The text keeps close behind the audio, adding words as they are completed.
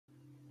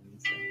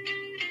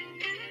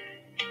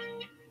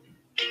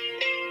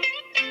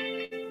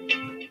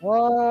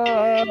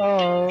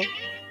Oh,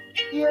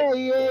 yeah,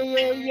 yeah,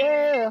 yeah,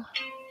 yeah.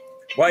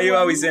 Why you Why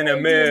always you in a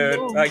always in the mood?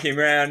 mood? Walking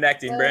around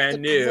acting brand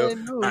Acting new.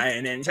 brand new. I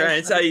ain't I'm trying to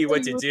trying tell to you tell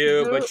what you to what to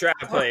do, but do. try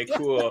to play it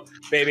cool.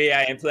 Baby,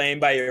 I ain't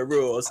playing by your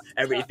rules.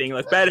 Everything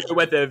looks better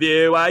with a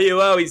view. Why you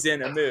always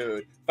in a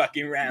mood?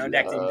 Fucking around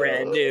acting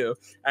brand Yo. new.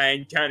 I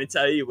ain't trying to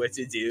tell you what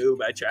to do,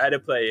 but try to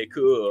play it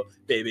cool.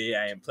 Baby,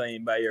 I ain't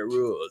playing by your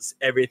rules.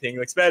 Everything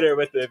looks better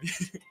with a view.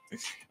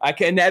 I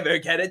can never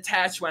get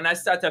attached when I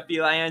start to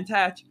feel I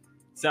untouched.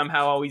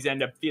 Somehow always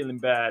end up feeling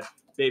bad.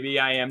 Baby,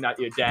 I am not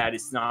your dad.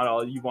 It's not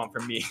all you want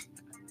from me.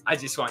 I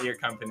just want your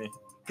company.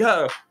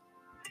 Go.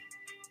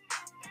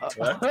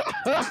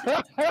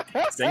 What?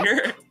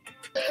 Singer?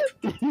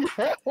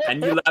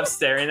 And you love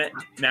staring at.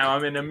 Now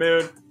I'm in the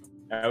mood.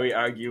 Are we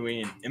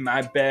arguing in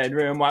my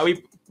bedroom while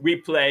we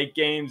play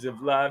games of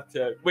love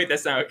to. Wait,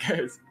 that's not how it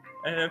goes.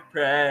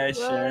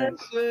 Pressure.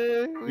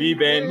 We've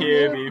been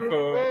here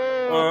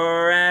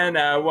before. And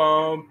I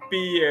won't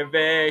be a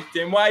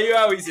victim. Why you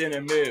always in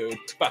a mood?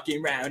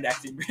 Fucking round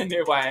acting brand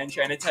new. Why I'm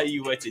trying to tell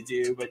you what to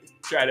do, but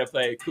try to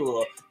play it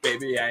cool.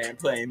 Baby, I am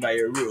playing by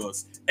your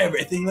rules.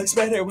 Everything looks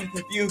better with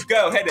a view.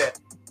 Go, hit it.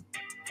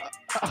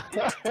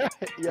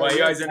 Yo, Why you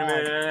you're always in a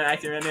bad. mood?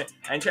 Acting brand new.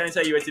 I'm trying to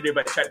tell you what to do,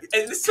 but try.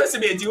 This is supposed to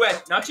be a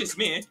duet, not just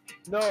me.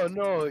 No,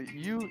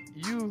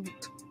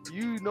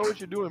 you know what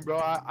you're doing, bro.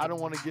 I don't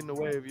want to get in the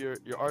way of your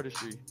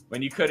artistry.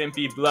 When you couldn't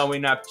be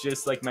blowing up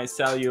just like my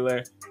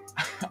cellular,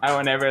 I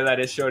won't ever let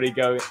a shorty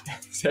go.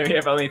 So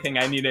the only thing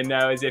I need to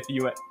know is if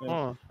you.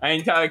 I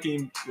ain't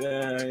talking.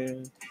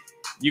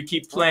 You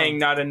keep playing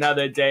Not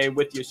Another Day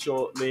with your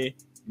shortly.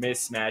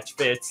 Mismatch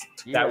fits.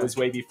 Yeah. That was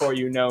way before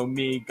you know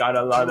me. Got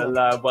a lot of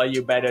love. Well,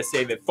 you better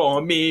save it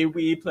for me.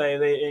 We play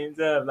the games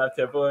of love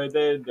to avoid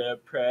the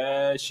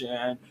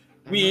depression.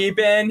 We've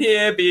been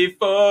here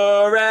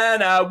before,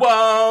 and I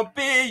won't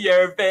be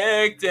your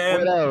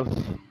victim. What else?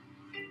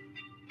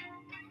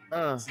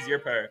 This is your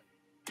part.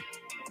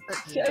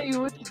 Tell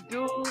you what to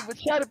do, but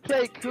try to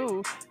play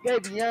cool.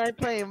 Baby, I ain't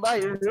playing by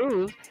your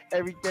rules.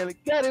 Everything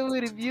like that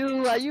with a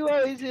view. Why you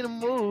always in a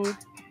mood?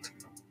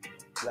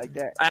 Like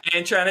that. I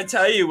ain't trying to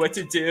tell you what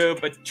to do,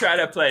 but try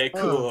to play it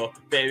cool.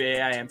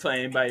 Baby, I am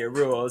playing by your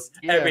rules.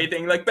 Yeah.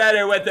 Everything look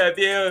better with a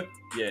view.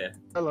 Yeah.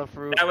 Hello,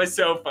 Fruit. That was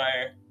so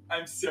fire.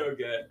 I'm so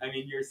good. I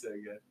mean, you're so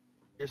good.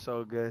 You're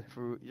so good,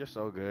 Fruit. You're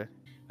so good.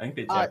 I think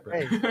they checked.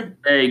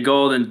 Hey,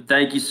 Golden,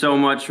 thank you so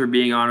much for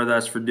being on with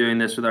us, for doing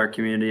this with our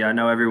community. I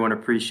know everyone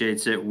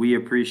appreciates it. We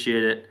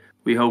appreciate it.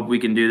 We hope we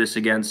can do this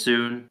again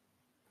soon.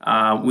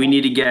 We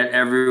need to get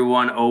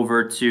everyone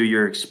over to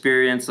your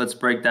experience. Let's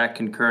break that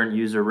concurrent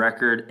user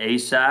record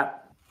ASAP.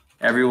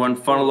 Everyone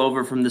funnel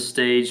over from the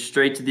stage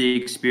straight to the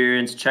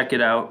experience. Check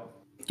it out.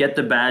 Get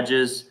the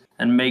badges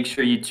and make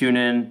sure you tune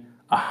in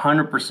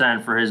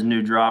 100% for his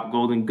new drop.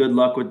 Golden, good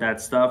luck with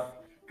that stuff.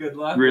 Good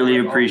luck. Really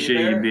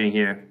appreciate you being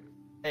here.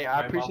 Hey,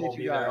 I appreciate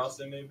you guys.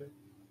 Also, maybe.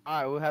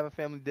 All right, we'll have a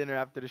family dinner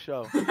after the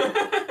show.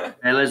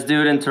 Hey, let's do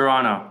it in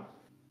Toronto.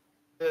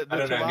 The I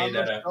don't know, I made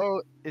that Toronto up.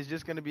 show is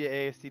just going to be an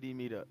ASTD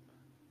meetup.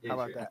 How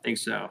about that? I think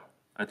so.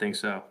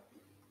 All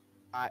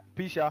right,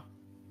 peace, y'all.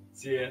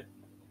 See ya.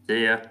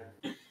 See ya.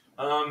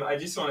 I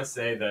just want to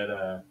say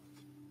that,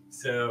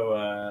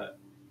 so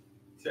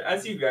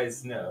as you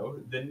guys know,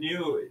 the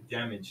new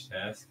damage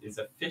task is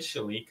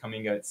officially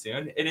coming out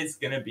soon. It is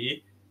going to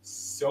be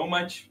so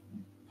much,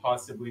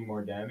 possibly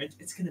more damage.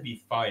 It's going to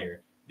be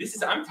fire.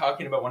 I'm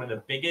talking about one of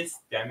the biggest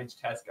damage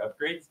task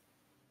upgrades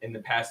in the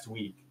past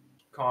week.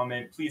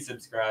 Comment, please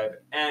subscribe,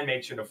 and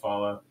make sure to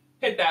follow.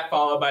 Hit that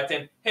follow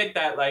button, hit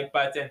that like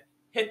button,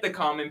 hit the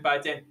comment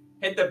button,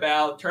 hit the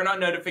bell, turn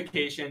on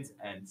notifications,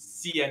 and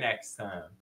see you next time.